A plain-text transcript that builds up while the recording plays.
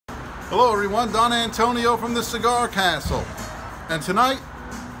Hello everyone, Don Antonio from the Cigar Castle. And tonight,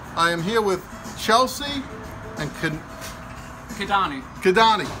 I am here with Chelsea and Kidany.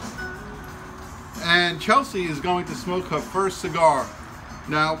 And Chelsea is going to smoke her first cigar.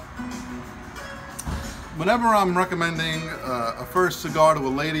 Now, whenever I'm recommending a first cigar to a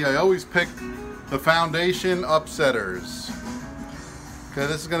lady, I always pick the Foundation Upsetters. Okay,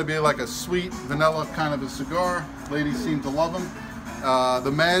 this is going to be like a sweet vanilla kind of a cigar. Ladies seem to love them. The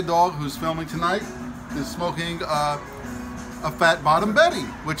Mad Dog, who's filming tonight, is smoking a Fat Bottom Betty,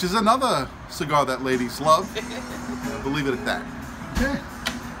 which is another cigar that ladies love. We'll leave it at that. Okay.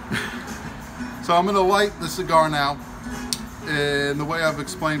 So I'm going to light the cigar now in the way I've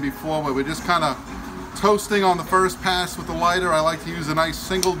explained before, where we're just kind of toasting on the first pass with the lighter. I like to use a nice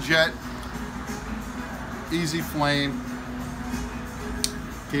single jet, easy flame.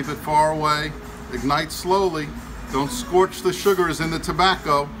 Keep it far away. Ignite slowly. Don't scorch the sugars in the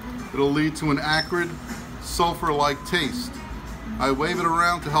tobacco. It'll lead to an acrid, sulfur-like taste. I wave it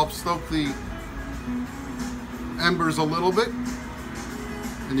around to help stoke the embers a little bit.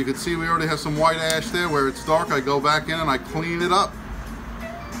 And you can see we already have some white ash there. Where it's dark, I go back in and I clean it up.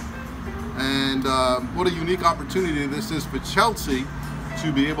 And what a unique opportunity this is for Chelsea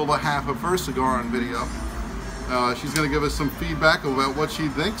to be able to have her first cigar on video. She's going to give us some feedback about what she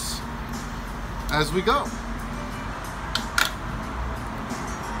thinks as we go.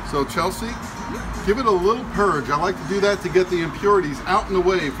 So Chelsea, give it a little purge. I like to do that to get the impurities out and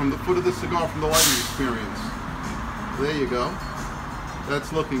away from the foot of the cigar from the lighting experience. There you go.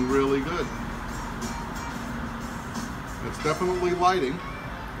 That's looking really good. It's definitely lighting.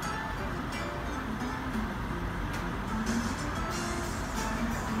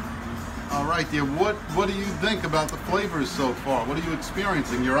 All right, dear, what do you think about the flavors so far? What are you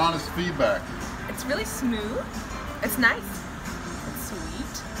experiencing? Your honest feedback. It's really smooth. It's nice. It's sweet.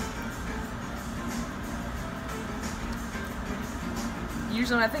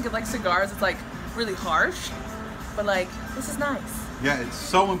 Usually when I think of like cigars, it's like really harsh, but like this is nice. Yeah, it's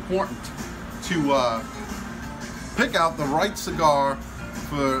so important to pick out the right cigar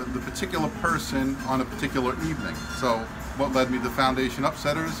for the particular person on a particular evening. So what led me to Foundation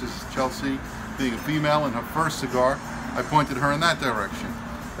Upsetters is Chelsea being a female in her first cigar. I pointed her in that direction.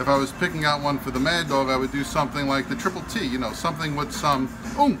 If I was picking out one for the Mad Dog, I would do something like the Triple T, you know, something with some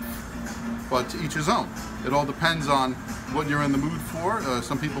oomph, but to each his own. It all depends on what you're in the mood for.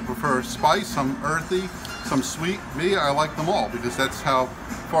 Some people prefer spice, some earthy, some sweet. Me, I like them all because that's how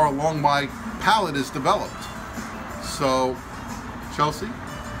far along my palate is developed. So, Chelsea,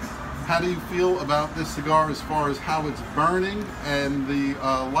 how do you feel about this cigar as far as how it's burning and the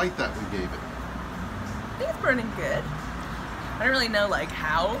light that we gave it? I think it's burning good. I don't really know like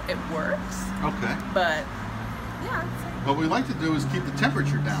how it works. Okay. But yeah. What we like to do is keep the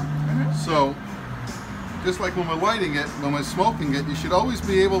temperature down. Mm-hmm. So, just like when we're lighting it, when we're smoking it, you should always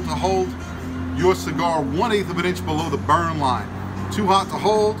be able to hold your cigar 1/8 of an inch below the burn line. Too hot to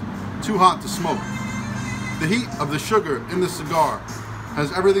hold, too hot to smoke. The heat of the sugar in the cigar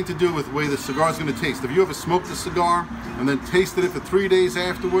has everything to do with the way the cigar is going to taste. If you ever smoked a cigar and then tasted it for 3 days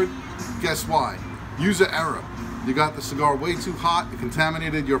afterward, guess why? User error. You got the cigar way too hot, it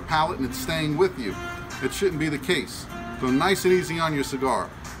contaminated your palate, and it's staying with you. It shouldn't be the case. Go nice and easy on your cigar.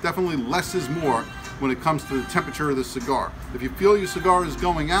 Definitely less is more when it comes to the temperature of the cigar. If you feel your cigar is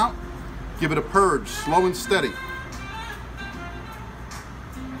going out, give it a purge, slow and steady.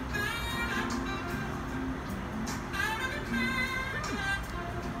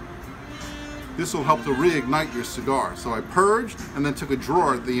 This will help to reignite your cigar. So I purged and then took a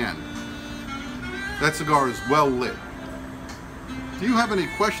drawer at the end. That cigar is well lit. Do you have any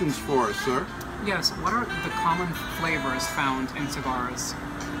questions for us, sir? Yes, what are the common flavors found in cigars?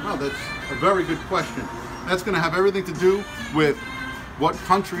 Well, that's a very good question. That's going to have everything to do with what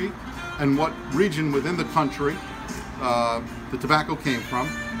country and what region within the country the tobacco came from,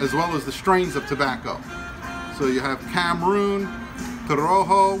 as well as the strains of tobacco. So you have Cameroon,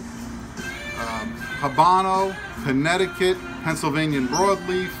 Corojo, Habano, Connecticut, Pennsylvanian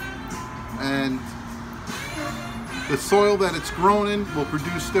broadleaf, and the soil that it's grown in will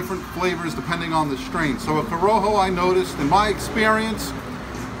produce different flavors depending on the strain. So a Corojo, I noticed in my experience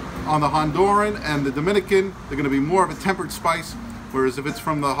on the Honduran and the Dominican, they're going to be more of a tempered spice, whereas if it's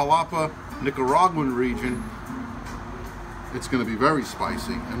from the Jalapa, Nicaraguan region, it's going to be very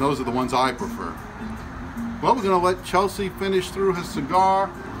spicy, and those are the ones I prefer. Well, we're going to let Chelsea finish through her cigar,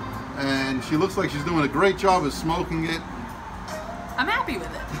 and she looks like she's doing a great job of smoking it. I'm happy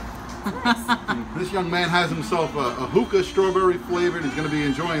with it. This young man has himself a hookah strawberry flavored. He's going to be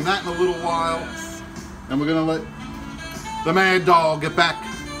enjoying that in a little while. And we're going to let the Mad Dog get back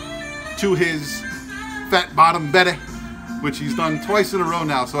to his Fat Bottom Betty, which he's done twice in a row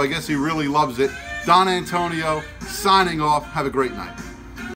now, so I guess he really loves it. Don Antonio signing off. Have a great night.